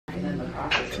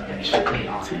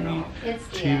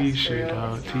TV shit,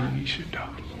 dog. TV shit,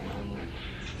 dog.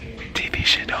 TV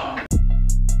shit, dog.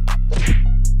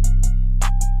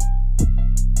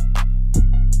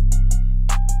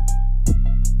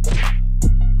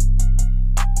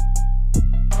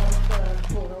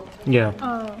 Yeah.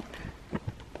 Oh.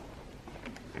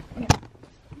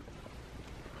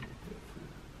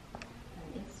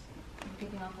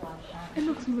 It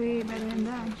looks way better than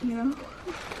that, you know?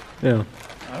 Yeah.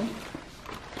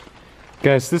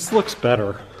 Guys, this looks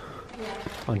better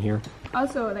on here.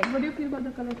 Also, like, what do you feel about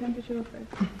the color temperature of it?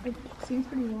 It seems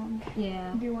pretty warm.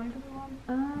 Yeah. Do you want it to be warm?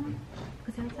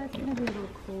 Because outside's gonna be a little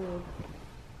cold.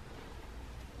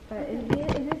 But it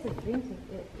is a dream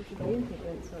sequence. It's a dream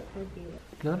sequence, so it could be.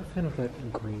 Not a fan of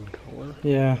that green color.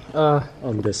 Yeah.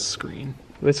 On this screen.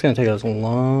 It's gonna take us a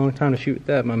long time to shoot with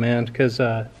that, my man, because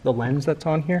the lens that's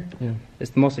on here is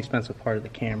the most expensive part of the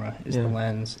camera. Is the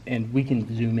lens, and we can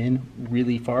zoom in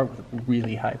really far with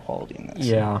really high quality in this.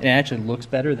 Yeah. And it actually looks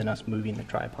better than us moving the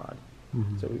tripod.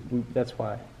 So that's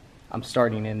why I'm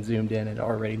starting in zoomed in. It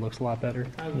already looks a lot better.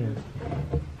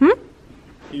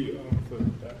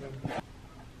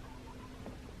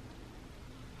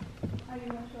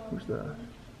 Who's the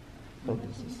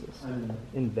focus assistant?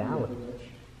 Invalid.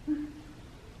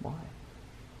 Why?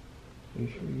 Are you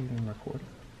sure you're even recording?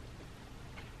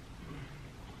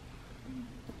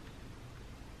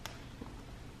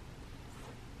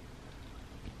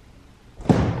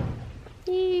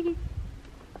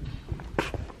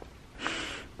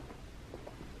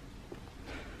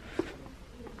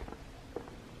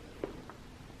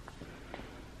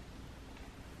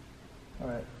 All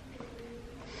right.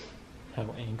 Have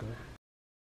anger.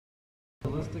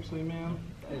 Realistically, man,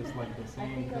 it's like the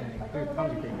same thing. There are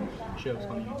tons of great shows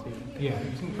on YouTube. Yeah. Have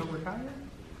you seen Cobra Kai?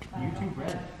 YouTube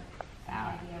Red.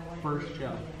 First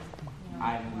show.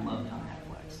 I love it on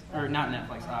Netflix. Or not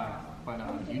Netflix, but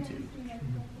YouTube.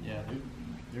 Yeah,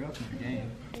 they're up in their game.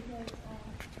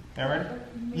 That ready?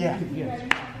 Yeah. Yes.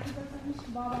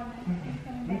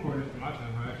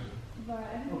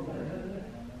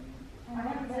 I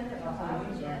haven't sent it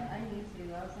out yet. I need to.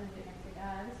 I'll send it next week.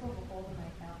 This will hold in my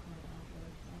account.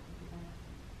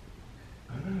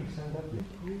 I didn't even send up the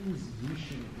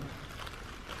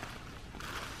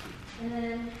And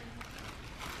then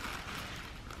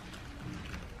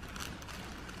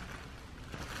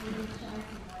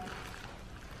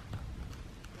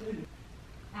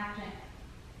action.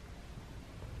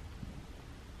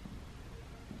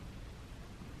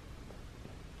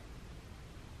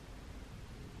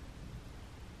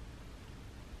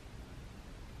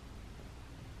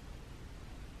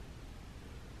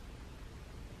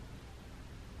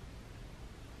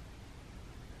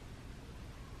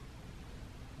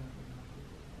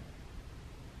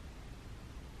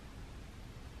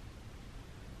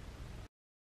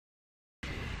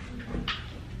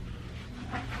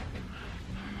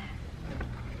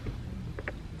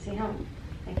 See how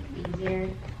like easier?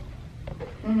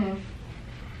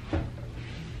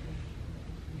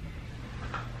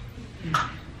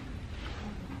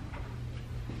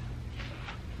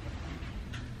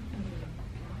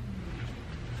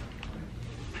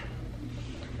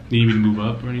 Do you need me to move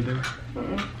up or anything?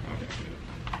 Mm-mm.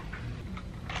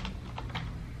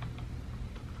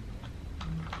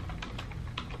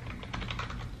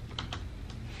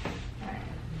 Alright.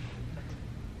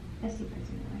 I see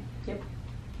person anyway. Yep.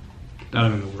 That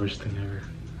would have been the worst thing ever.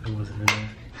 It wasn't in there.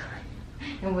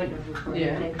 It wouldn't have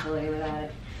recorded thankfully without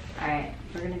it. Alright,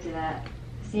 we're gonna do that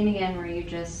scene again where you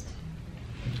just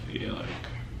Yeah, like.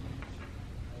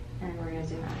 and we're gonna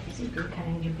zoom out because you're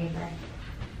cutting your paper.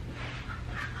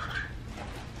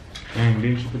 Dang,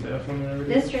 didn't you put the F on there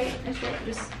already? This straight.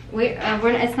 Just wait.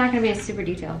 It's not gonna be a super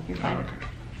detailed. You're fine. Oh, okay.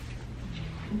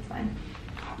 It's fine.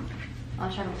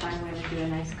 I'll try to find a way to do a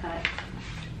nice cut.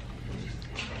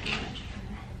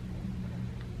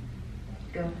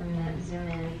 Go from that zoom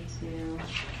in to.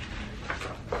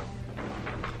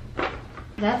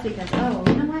 That's because you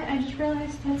know what? I just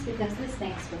realized that's because this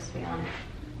thing's supposed to be on it.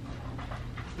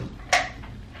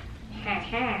 Ha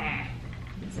ha!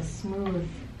 It's a smooth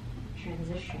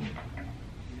transition.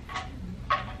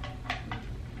 I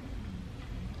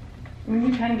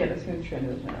mean, you can get a smooth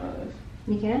transition out of this.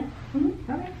 You can?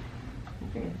 Mm-hmm. Okay. I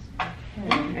figured this.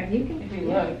 If you can. If you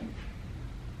look.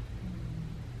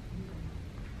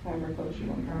 However close you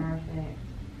want. Perfect.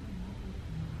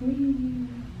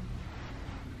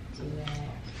 Do that.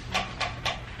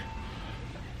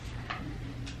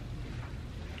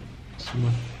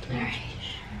 Alright.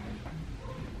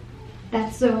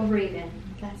 That's so Raven.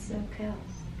 That's so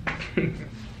kills.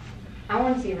 I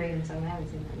want to see Raven, so I haven't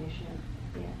seen that new shit.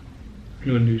 Yeah.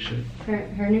 New new shit.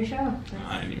 Her new show.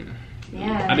 I didn't even.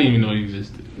 Yeah. I didn't even know it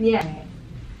existed. Yeah. I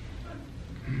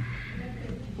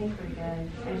think we're good.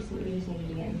 We just needed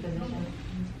to get in position.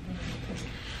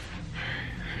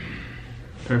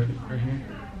 Perfect, right here.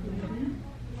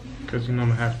 Cause you know I'm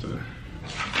gonna have to.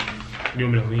 You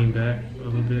want me to lean back a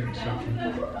little bit? So I can,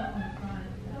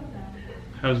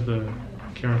 how's the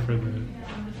camera for the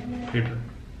paper?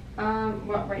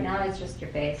 Well, right now it's just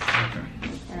your face. Okay.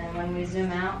 And then when we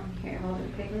zoom out, here, hold the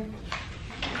paper.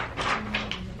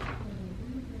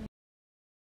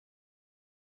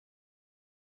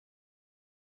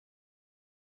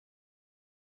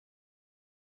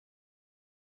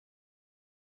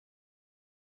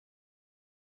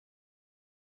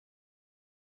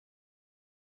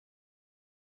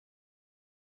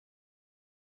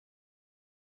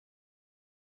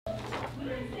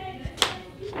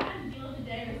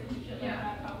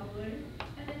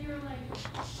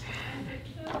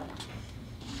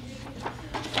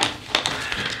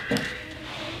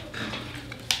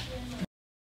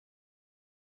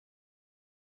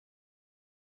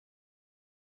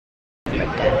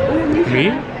 Me?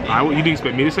 You didn't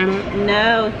expect me to say that?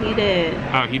 No, he did.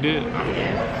 Oh, he did? Oh.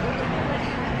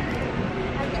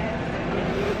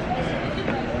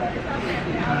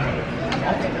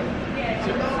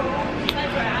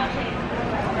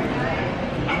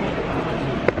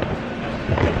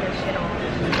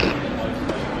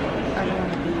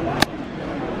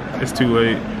 It's too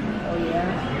late. Oh,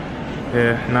 yeah?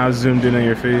 Yeah, now it's zoomed in on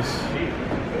your face.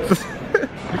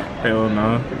 Hell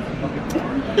no.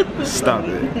 Stop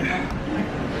it.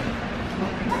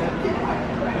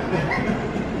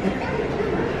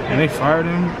 And they fired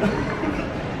him?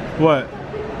 What?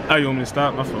 Oh, you want me to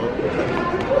stop? My fault.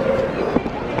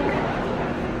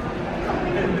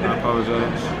 I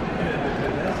apologize.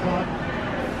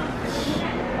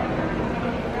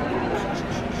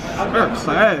 We're at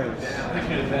class.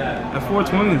 At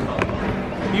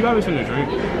 4:20. You probably shouldn't have drink.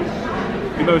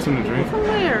 You probably shouldn't have drink. From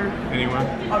where? Anywhere.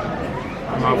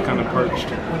 My mouth kind of parched.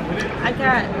 I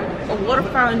got a water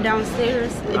fountain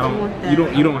downstairs if you want that.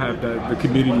 You don't have that. The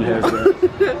community has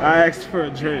that. I asked for a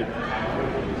drink.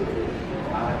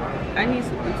 I need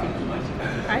something to eat.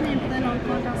 I didn't plan on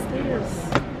going downstairs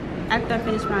after I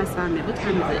finish my assignment. What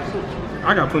time is it?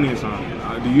 I got plenty of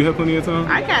time. Do you have plenty of time?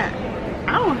 I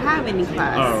don't have any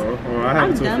class. Oh, well, I have I'm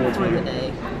until done for 4:20. the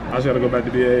day. I just gotta go back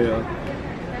to BAL.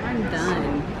 I'm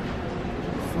done.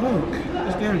 Fuck.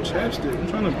 This damn chapstick. I'm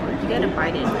trying to break You it. gotta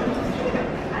bite it.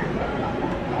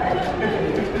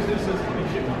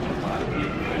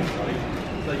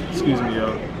 Excuse me,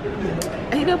 y'all.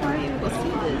 Ain't nobody even gonna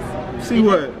see this. See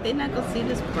what? They're not gonna see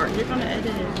this part. They're gonna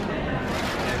edit it.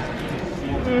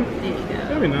 There you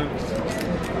go. Maybe not.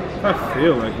 I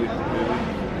feel like it.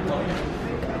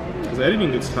 Because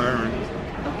editing gets tiring.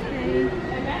 Okay.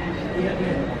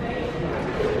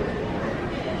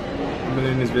 But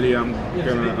in this video, I'm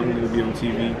gonna be on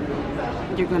TV.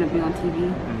 You're gonna be on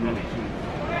TV?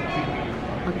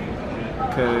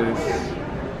 Because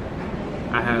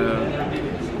I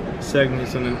have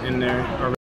segments in there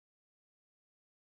already.